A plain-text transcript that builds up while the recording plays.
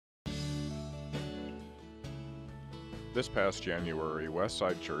This past January,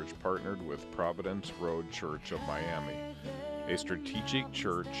 Westside Church partnered with Providence Road Church of Miami, a strategic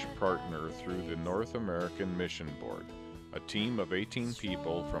church partner through the North American Mission Board. A team of 18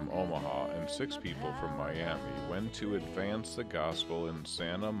 people from Omaha and 6 people from Miami went to advance the gospel in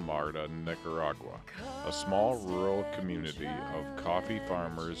Santa Marta, Nicaragua, a small rural community of coffee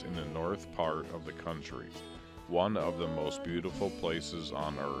farmers in the north part of the country, one of the most beautiful places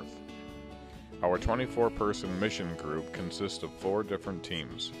on earth. Our 24-person mission group consists of 4 different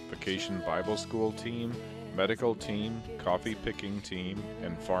teams: Vacation Bible School team, medical team, coffee picking team,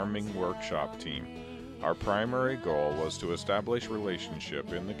 and farming workshop team. Our primary goal was to establish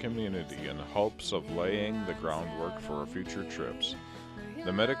relationship in the community in hopes of laying the groundwork for future trips.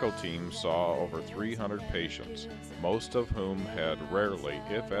 The medical team saw over 300 patients, most of whom had rarely,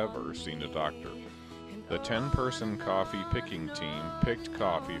 if ever, seen a doctor. The 10-person coffee picking team picked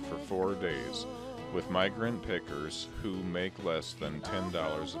coffee for 4 days, with migrant pickers who make less than $10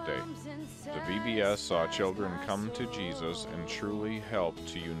 a day. The VBS saw children come to Jesus and truly helped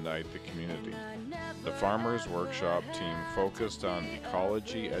to unite the community. The Farmers Workshop team focused on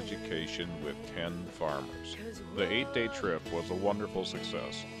ecology education with 10 farmers. The 8-day trip was a wonderful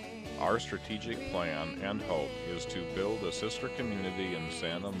success. Our strategic plan and hope is to build a sister community in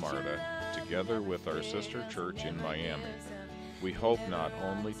Santa Marta together with our sister church in Miami. We hope not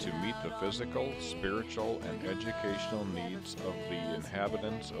only to meet the physical, spiritual, and educational needs of the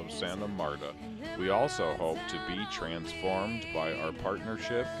inhabitants of Santa Marta, we also hope to be transformed by our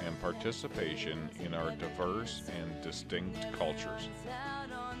partnership and participation in our diverse and distinct cultures.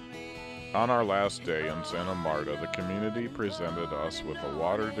 On our last day in Santa Marta, the community presented us with a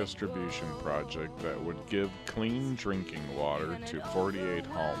water distribution project that would give clean drinking water to 48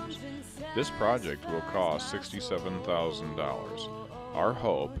 homes. This project will cost $67,000. Our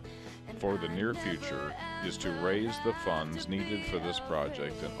hope for the near future is to raise the funds needed for this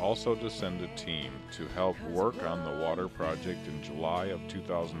project and also to send a team to help work on the water project in July of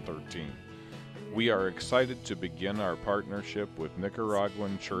 2013. We are excited to begin our partnership with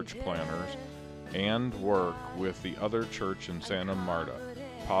Nicaraguan church planners and work with the other church in Santa Marta,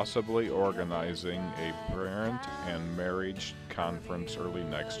 possibly organizing a parent and marriage conference early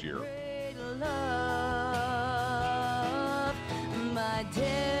next year. My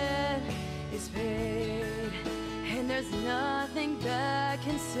debt is paid, and there's nothing that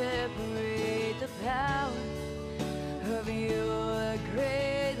can separate the power of your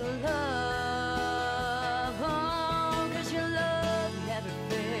great love.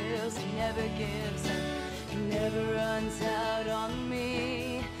 Never gives up, never runs out on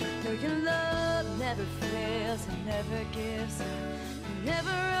me. No, your love never fails, it never gives up, it never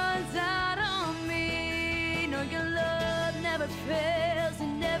runs out on me. No, your love never fails, it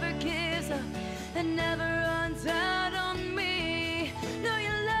never gives up, it never runs out on me. No,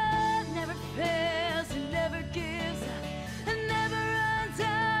 your love never fails, it never gives up, it never runs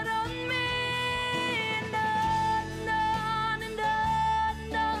out on me.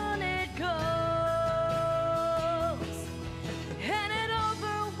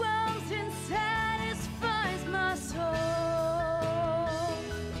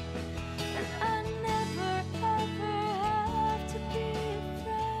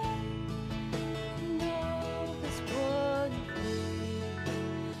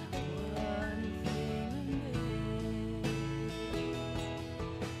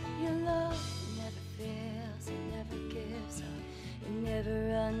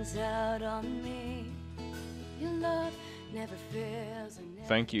 Out on me. Your love never fails.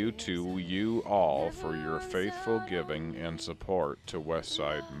 Thank you to you all for your faithful giving and support to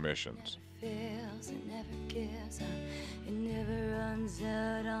Westside Missions. It never fails, it never gives up, it never runs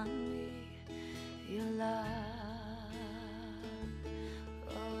out on me. Your love